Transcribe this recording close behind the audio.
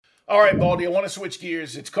All right, Baldy, I want to switch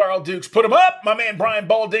gears. It's Carl Dukes. Put him up. My man, Brian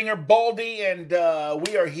Baldinger. Baldy, and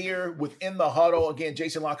we are here within the huddle. Again,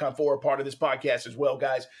 Jason Lockhart for a part of this podcast as well,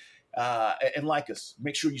 guys. And like us.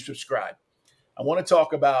 Make sure you subscribe. I want to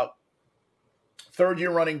talk about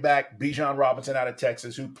third-year running back Bijan Robinson out of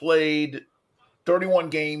Texas, who played 31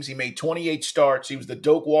 games. He made 28 starts. He was the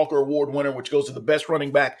Doak Walker Award winner, which goes to the best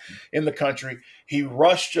running back in the country. He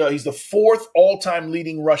rushed. He's the fourth all-time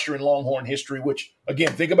leading rusher in Longhorn history, which,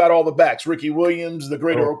 again, think about all the backs. Ricky Williams, the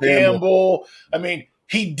great Earl Campbell. I mean,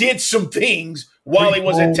 he did some things while he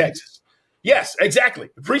was in Texas. Yes, exactly.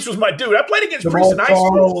 Priest was my dude. I played against Priest in high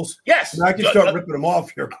school. Yes. And I can start ripping them off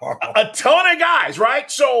here, Carl. A ton of guys, right?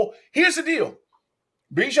 So here's the deal.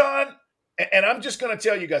 Bijan, and I'm just going to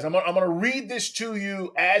tell you guys, I'm going to read this to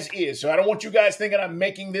you as is. So I don't want you guys thinking I'm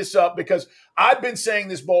making this up, because I've been saying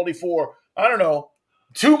this, Baldy, for, I don't know,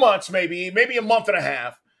 2 months, maybe a month and a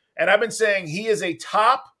half. And I've been saying he is a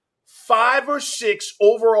top 5 or 6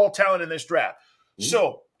 overall talent in this draft. Mm-hmm.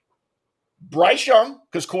 So Bryce Young,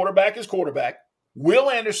 because quarterback is quarterback. Will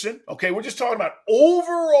Anderson, okay, we're just talking about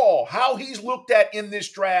overall how he's looked at in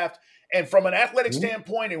this draft, and from an athletic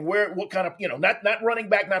standpoint, and what kind of, not running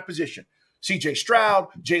back, not position. C.J. Stroud,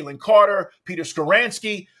 Jalen Carter, Peter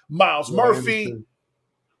Skoransky, Miles Murphy,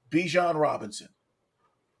 Bijan Robinson.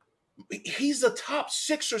 He's a top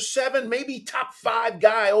 6 or 7, maybe top 5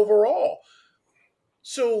 guy overall.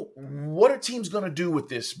 So what are teams going to do with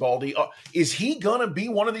this, Baldy? Is he going to be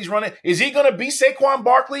one of these running? Is he going to be Saquon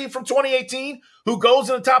Barkley from 2018, who goes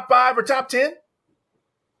in the top 5 or top 10?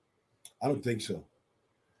 I don't think so.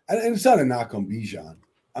 And it's not a knock on Bijan.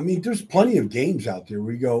 I mean, there's plenty of games out there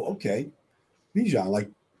where you go, okay,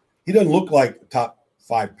 Bijan, he doesn't look like a top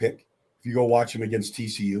 5 pick. If you go watch him against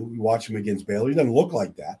TCU, you watch him against Baylor, he doesn't look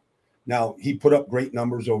like that. Now, he put up great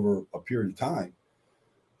numbers over a period of time.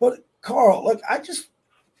 But, Carl,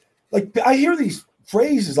 I hear these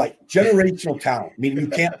phrases like generational talent, meaning you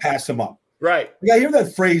can't pass him up. Right. I hear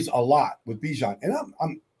that phrase a lot with Bijan. And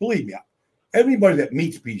I'm believe me, everybody that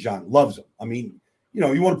meets Bijan loves him. I mean,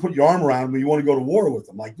 you want to put your arm around him, you want to go to war with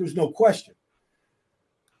him. There's no question.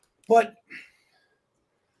 But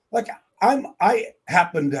I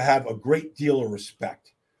happen to have a great deal of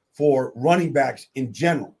respect for running backs in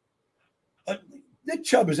general. Nick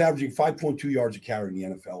Chubb is averaging 5.2 yards a carry in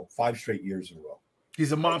the NFL 5 straight years in a row.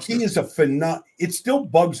 He's a monster. He is a phenomenal. It still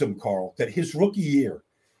bugs him, Carl, that his rookie year,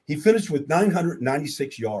 he finished with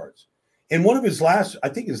 996 yards. And his last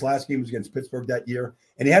game was against Pittsburgh that year,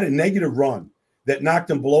 and he had a negative run that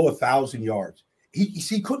knocked him below 1,000 yards.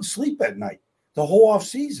 He couldn't sleep at night the whole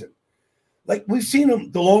offseason. We've seen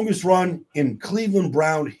him, the longest run in Cleveland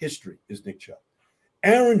Brown history is Nick Chubb.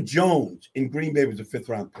 Aaron Jones in Green Bay was a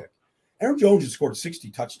 5th-round pick. Aaron Jones has scored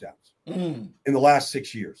 60 touchdowns in the last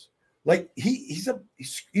 6 years. He's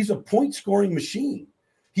a point-scoring machine.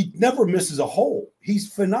 He never misses a hole.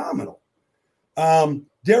 He's phenomenal.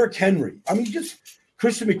 Derrick Henry. I mean, just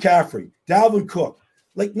Christian McCaffrey, Dalvin Cook.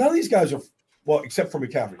 None of these guys are, except for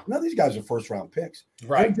McCaffrey, none of these guys are first-round picks.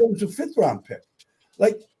 Right. Aaron Jones is a 5th-round pick.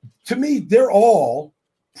 To me, they're all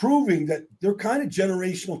proving that they're kind of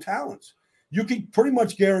generational talents. You can pretty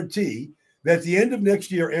much guarantee that at the end of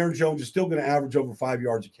next year, Aaron Jones is still going to average over 5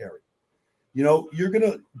 yards a carry.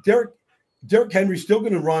 Derrick Henry's still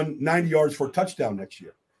going to run 90 yards for a touchdown next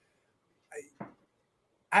year.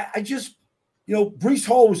 I just, Breece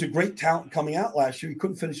Hall was a great talent coming out last year. He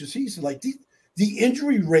couldn't finish the season. The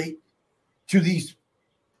injury rate to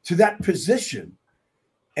that position,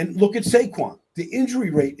 and look at Saquon. The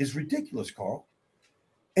injury rate is ridiculous, Carl.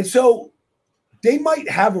 And so they might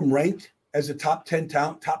have him ranked as a top 10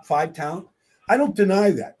 talent, top 5 talent. I don't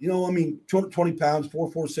deny that. 220 pounds,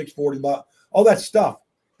 4'4", 640, all that stuff,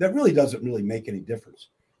 that really doesn't really make any difference.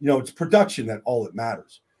 It's production that all that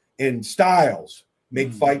matters. And styles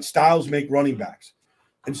make fights, styles make running backs.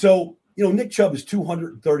 And so, Nick Chubb is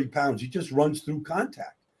 230 pounds. He just runs through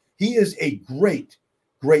contact. He is a great,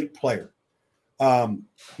 great player.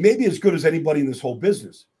 Maybe as good as anybody in this whole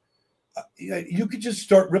business. You could just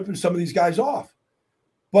start ripping some of these guys off.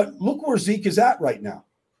 But look where Zeke is at right now.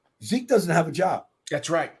 Zeke doesn't have a job. That's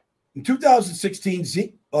right. In 2016,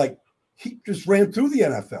 Zeke, he just ran through the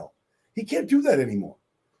NFL. He can't do that anymore.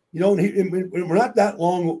 And we're not that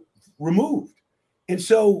long removed. And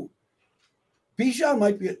so Bijan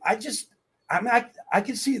might be, I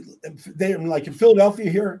can see they're in Philadelphia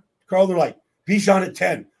here, Carl, they're like, Bijan at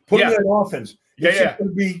 10. Put him in an offense. It's going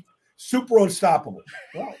to be super unstoppable.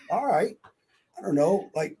 Well, all right. I don't know.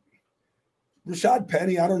 Rashad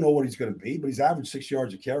Penny, I don't know what he's going to be, but he's averaged 6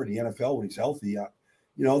 yards a carry in the NFL when he's healthy.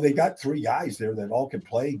 They got 3 guys there that all can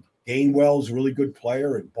play. Gainwell's a really good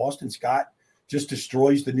player, and Boston Scott just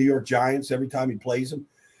destroys the New York Giants every time he plays them.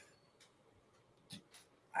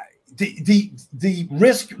 The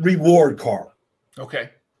risk reward, Carl. Okay.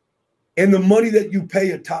 And the money that you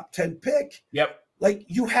pay a top 10 pick. Yep. Like,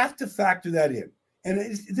 you have to factor that in. And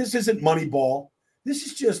this isn't Moneyball. This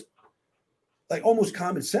is just like almost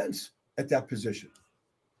common sense at that position.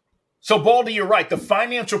 So, Baldy, you're right. The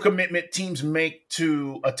financial commitment teams make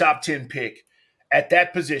to a top 10 pick at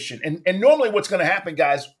that position. And normally what's going to happen,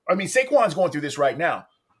 guys, I mean, Saquon's going through this right now.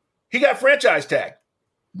 He got franchise tag.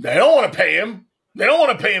 They don't want to pay him. They don't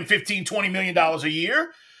want to pay him $15, $20 million a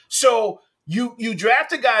year. So you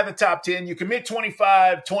draft a guy in the top 10, you commit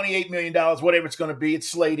 $25, $28 million, whatever it's going to be. It's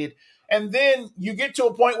slated. And then you get to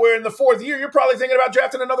a point where in the fourth year, you're probably thinking about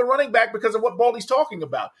drafting another running back because of what Baldy's talking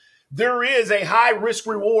about. There is a high risk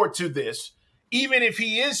reward to this. Even if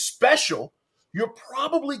he is special, you're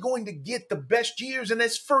probably going to get the best years in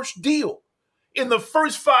this first deal. In the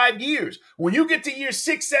first 5 years. When you get to year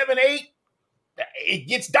 6, 7, 8, it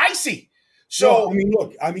gets dicey. So, well,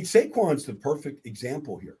 look, Saquon's the perfect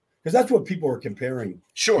example here because that's what people are comparing.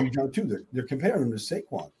 Sure. To. They're comparing him to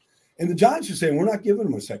Saquon. And the Giants are saying, we're not giving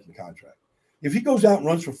him a second contract. If he goes out and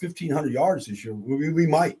runs for 1,500 yards this year, we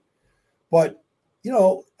might. But,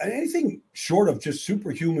 anything short of just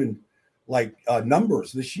superhuman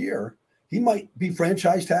numbers this year, he might be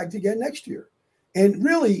franchise tagged again next year. And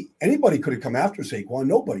really, anybody could have come after Saquon.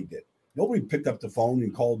 Nobody did. Nobody picked up the phone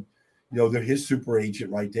and called, his super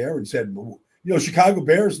agent right there and said, Chicago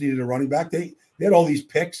Bears needed a running back. They had all these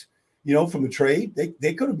picks, from the trade.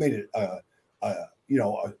 They could have made it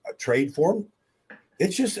a trade for him.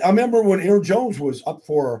 It's just, I remember when Aaron Jones was up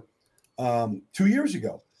for 2 years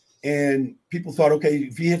ago, and people thought, okay,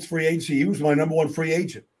 if he hits free agency, he was my number one free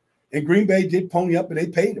agent. And Green Bay did pony up, and they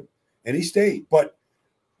paid him, and he stayed. But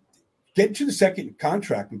getting to the second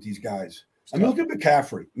contract with these guys, look at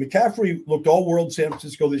McCaffrey. McCaffrey looked all-world in San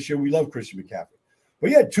Francisco this year. We love Christian McCaffrey. But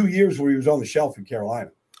he had 2 years where he was on the shelf in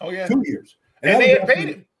Carolina. Oh, yeah. 2 years. And they had paid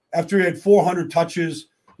him. After he had 400 touches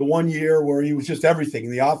the 1 year where he was just everything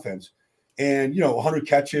in the offense and, 100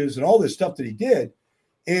 catches and all this stuff that he did.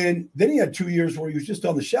 And then he had 2 years where he was just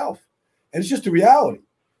on the shelf. And it's just a reality.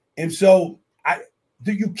 And so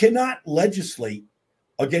you cannot legislate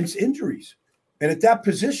against injuries. And at that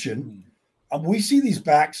position, we see these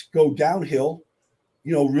backs go downhill,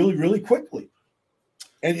 really, really quickly.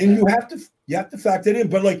 And you have to factor that in.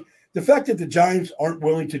 But the fact that the Giants aren't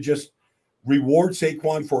willing to just reward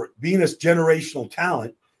Saquon for being a generational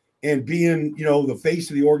talent and being, the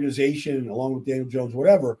face of the organization along with Daniel Jones,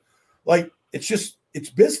 whatever, it's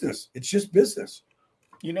business. It's just business.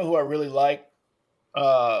 You know who I really like?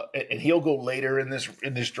 And he'll go later in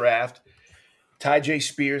this draft. Tyjae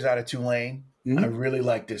Spears out of Tulane. I really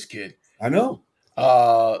like this kid. I know.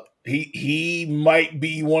 He might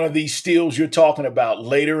be one of these steals you're talking about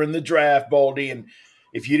later in the draft, Baldy. And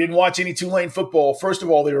if you didn't watch any Tulane football, first of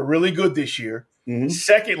all, they were really good this year. Mm-hmm.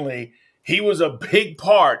 Secondly, he was a big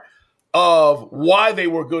part of why they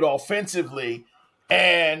were good offensively.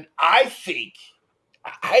 And I think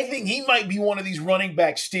he might be one of these running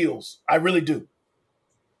back steals. I really do.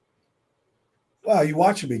 Well, you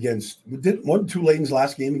watch him wasn't Tulane's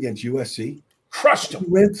last game against USC? Crushed him. He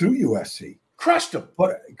ran through USC. Crushed him.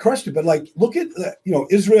 But look at,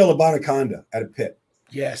 Israel Abanikanda at a Pitt.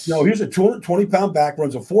 Yes. Here's a 220-pound back,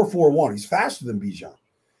 runs a 4.41. He's faster than Bijan.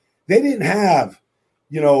 They didn't have,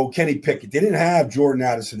 Kenny Pickett. They didn't have Jordan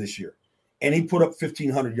Addison this year. And he put up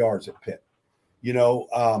 1,500 yards at Pitt.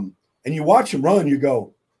 And you watch him run, you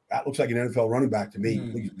go, that looks like an NFL running back to me.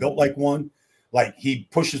 He's built like one. Like, he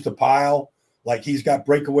pushes the pile. Like, he's got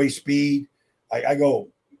breakaway speed. I go,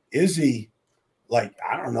 is he? Like,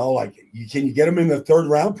 I don't know. Like, can you get him in the third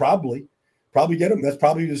round? Probably get him. That's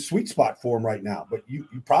probably the sweet spot for him right now. But you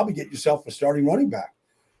probably get yourself a starting running back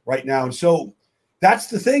right now. And so that's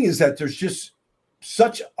the thing, is that there's just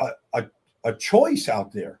such a choice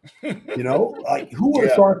out there. Who would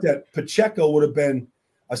have thought that Pacheco would have been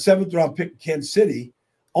a 7th round pick in Kansas City,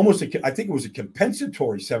 I think it was a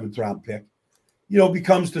compensatory 7th round pick,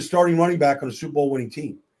 becomes the starting running back on a Super Bowl winning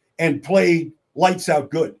team and played lights out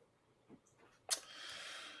good.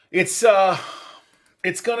 It's going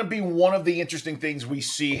to be one of the interesting things we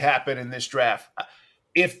see happen in this draft.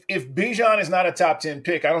 If Bijan is not a top 10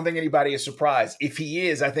 pick, I don't think anybody is surprised. If he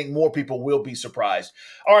is, I think more people will be surprised.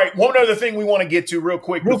 All right, one other thing we want to get to real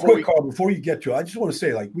quick. Carl, before you get to it, I just want to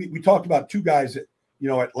say, we talked about two guys that,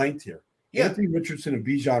 at length here. Yeah. Anthony Richardson and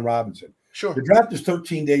Bijan Robinson. Sure. The draft is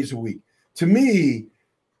 13 days a week. To me,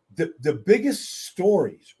 the biggest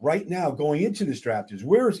stories right now going into this draft is,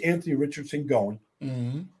 where is Anthony Richardson going?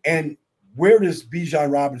 Mm-hmm. And where does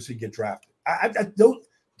Bijan Robinson get drafted?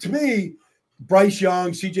 To me, Bryce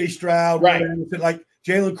Young, C.J. Stroud, Right. like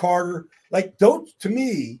Jalen Carter, like those to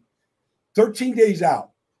me, 13 days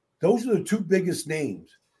out, those are the two biggest names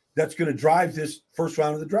that's going to drive this first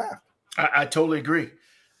round of the draft. I totally agree.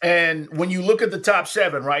 And when you look at the top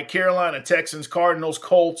 7, right? Carolina, Texans, Cardinals,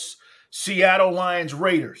 Colts, Seattle, Lions,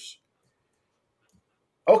 Raiders.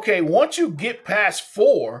 Okay, once you get past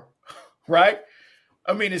 4, right?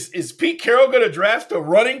 I mean, is Pete Carroll going to draft a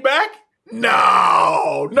running back?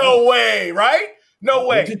 No way, right? No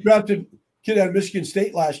way. They just drafted a kid out of Michigan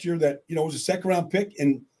State last year that, was a second-round pick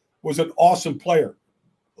and was an awesome player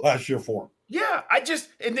last year for him. Yeah,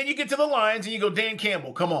 and then you get to the Lions and you go, Dan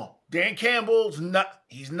Campbell, come on. Dan Campbell's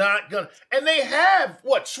he's not going to. And they have,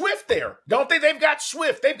 Swift there, don't they? They've got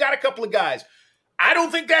Swift. They've got a couple of guys. I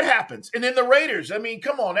don't think that happens. And then the Raiders, I mean,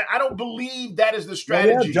 come on. I don't believe that is the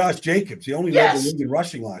strategy. Well, Josh Jacobs. He only led the league in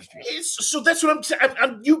rushing last year. So that's what I'm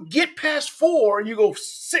saying. You get past 4, and you go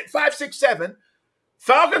 5, 6, 7.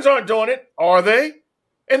 Falcons aren't doing it, are they?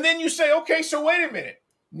 And then you say, okay, so wait a minute.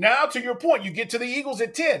 Now, to your point, you get to the Eagles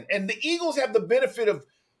at 10. And the Eagles have the benefit of,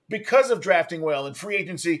 because of drafting well and free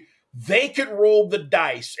agency, they could roll the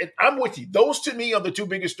dice. And I'm with you. Those, to me, are the two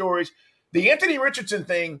biggest stories. The Anthony Richardson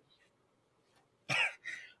thing,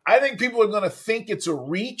 I think people are going to think it's a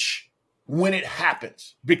reach when it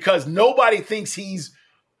happens because nobody thinks he's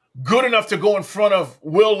good enough to go in front of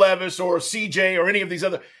Will Levis or CJ or any of these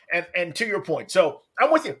other. And to your point. So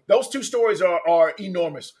I'm with you. Those two stories are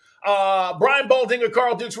enormous. Brian Baldinger,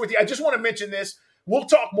 Carl Dukes with you. I just want to mention this. We'll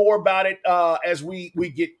talk more about it as we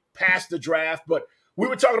get past the draft. But we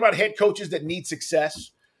were talking about head coaches that need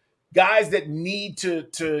success, guys that need to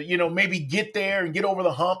maybe get there and get over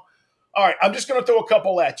the hump. All right, I'm just going to throw a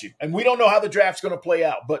couple at you. And we don't know how the draft's going to play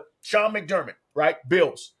out. But Sean McDermott, right?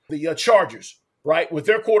 Bills, the Chargers, right? With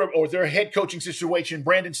their their head coaching situation,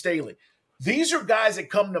 Brandon Staley. These are guys that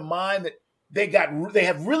come to mind that they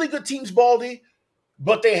have really good teams, Baldy,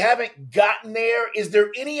 but they haven't gotten there. Is there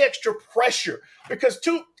any extra pressure? Because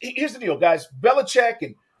here's the deal, guys. Belichick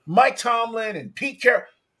and Mike Tomlin and Pete Carroll,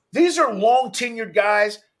 these are long-tenured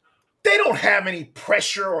guys. They don't have any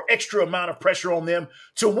pressure or extra amount of pressure on them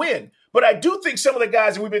to win. But I do think some of the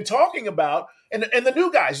guys that we've been talking about, and the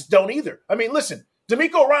new guys don't either. I mean, listen,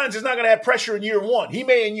 D'Amico Ryans is not going to have pressure in year 1. He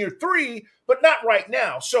may in year 3, but not right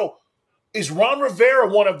now. So is Ron Rivera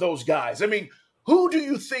one of those guys? I mean, who do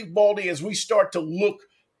you think, Baldy, as we start to look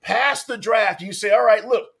past the draft, you say, all right,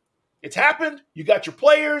 look, it's happened. You got your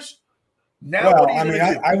players. Now what are you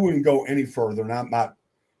going to do? I wouldn't go any further, and I'm not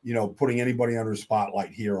putting anybody under a spotlight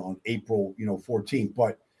here on April, 14th.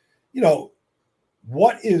 But,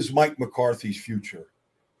 what is Mike McCarthy's future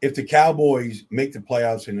if the Cowboys make the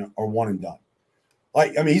playoffs and are one and done?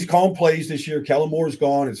 He's calling plays this year. Kellen Moore's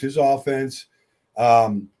gone. It's his offense.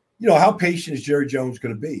 How patient is Jerry Jones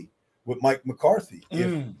going to be with Mike McCarthy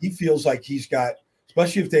if he feels like he's got,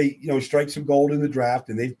 especially if they, strike some gold in the draft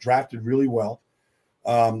and they've drafted really well.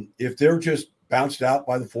 If they're just bounced out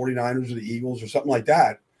by the 49ers or the Eagles or something like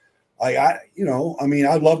that, I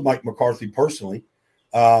love Mike McCarthy personally.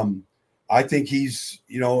 I think he's,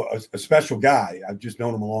 a special guy. I've just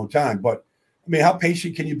known him a long time. But, how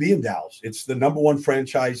patient can you be in Dallas? It's the number one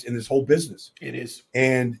franchise in this whole business. It is.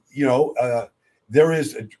 And, there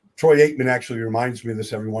is – Troy Aikman actually reminds me of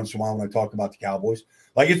this every once in a while when I talk about the Cowboys.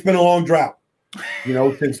 It's been a long drought,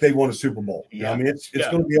 since they won a Super Bowl. Yeah. It's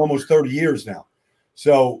going to be almost 30 years now.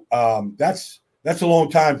 So that's a long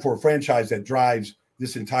time for a franchise that drives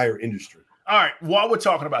this entire industry. All right, while we're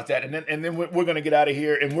talking about that, and then we're going to get out of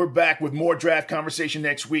here, and we're back with more draft conversation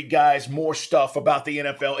next week, guys, more stuff about the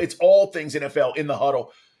NFL. It's all things NFL in the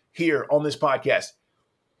huddle here on this podcast.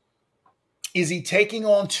 Is he taking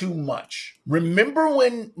on too much? Remember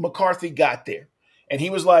when McCarthy got there, and he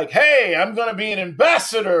was like, hey, I'm going to be an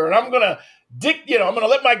ambassador, and I'm going to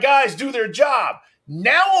let my guys do their job.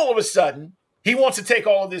 Now, all of a sudden, he wants to take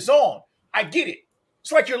all of this on. I get it.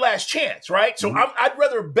 It's like your last chance, right? So I'd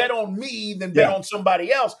rather bet on me than bet on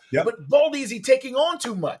somebody else. Yep. But Baldy, is he taking on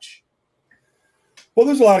too much? Well,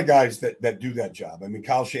 there's a lot of guys that do that job.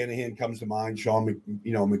 Kyle Shanahan comes to mind, Sean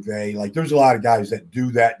McVay. There's a lot of guys that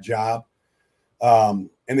do that job, and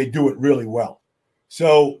they do it really well.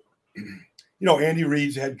 So, Andy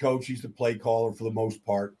Reid's the head coach. He's the play caller for the most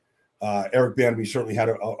part. Eric Bieniemy certainly had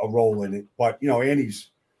a role in it. But, Andy's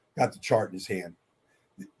got the chart in his hand.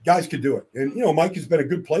 Guys can do it. And, Mike has been a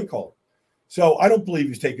good play caller. So I don't believe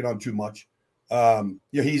he's taken on too much.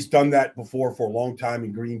 He's done that before for a long time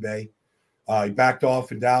in Green Bay. He backed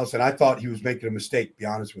off in Dallas, and I thought he was making a mistake, to be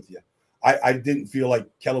honest with you. I didn't feel like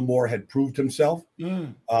Kellen Moore had proved himself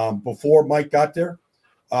before Mike got there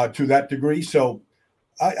to that degree. So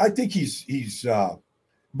I think he's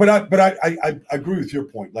I agree with your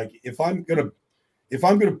point. Like if I'm gonna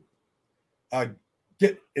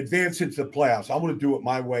get advance into the playoffs, I want to do it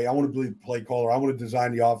my way. I want to be the play caller. I want to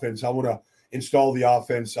design the offense. I want to install the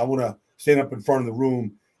offense. I want to stand up in front of the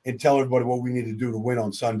room and tell everybody what we need to do to win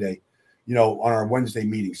on Sunday, on our Wednesday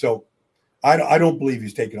meeting. So I don't believe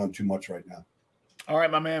he's taking on too much right now. All right,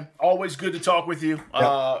 my man. Always good to talk with you.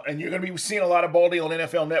 Yep. And you're going to be seeing a lot of Baldy on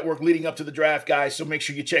NFL Network leading up to the draft, guys. So make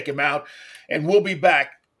sure you check him out. And we'll be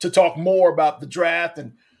back to talk more about the draft.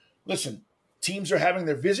 And listen, teams are having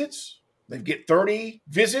their visits. They get 30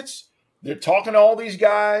 visits. They're talking to all these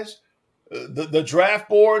guys. The draft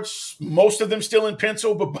boards, most of them still in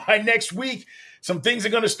pencil. But by next week, some things are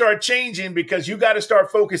going to start changing because you got to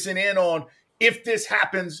start focusing in on if this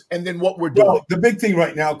happens and then what we're doing. Well, the big thing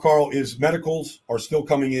right now, Carl, is medicals are still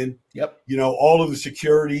coming in. Yep. All of the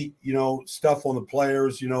security, stuff on the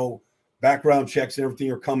players, background checks and everything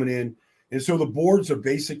are coming in. And so the boards are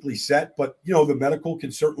basically set, but, the medical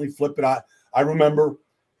can certainly flip it. I remember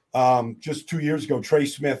just 2 years ago, Trey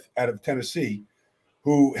Smith out of Tennessee,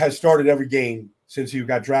 who has started every game since he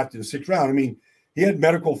got drafted in the 6th round. I mean, he had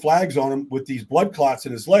medical flags on him with these blood clots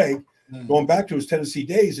in his leg going back to his Tennessee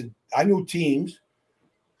days. And I knew teams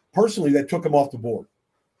personally that took him off the board.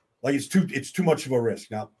 Like it's too much of a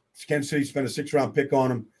risk. Now, Kansas City spent a 6th round pick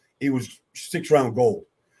on him. He was 6th round gold.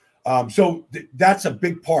 So that's a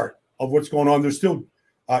big part of what's going on. There's still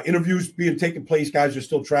interviews being taken place. Guys are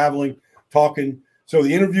still traveling, talking. So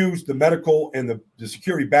the interviews, the medical, and the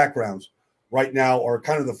security backgrounds right now are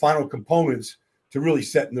kind of the final components to really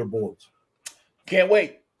setting their boards. Can't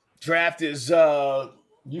wait. Draft is,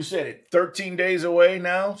 you said it, 13 days away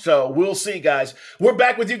now. So we'll see, guys. We're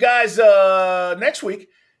back with you guys next week.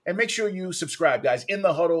 And make sure you subscribe, guys. In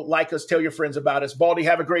the Huddle, like us, tell your friends about us. Baldy,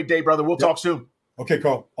 have a great day, brother. We'll talk soon. Okay,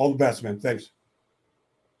 Carl. All the best, man. Thanks.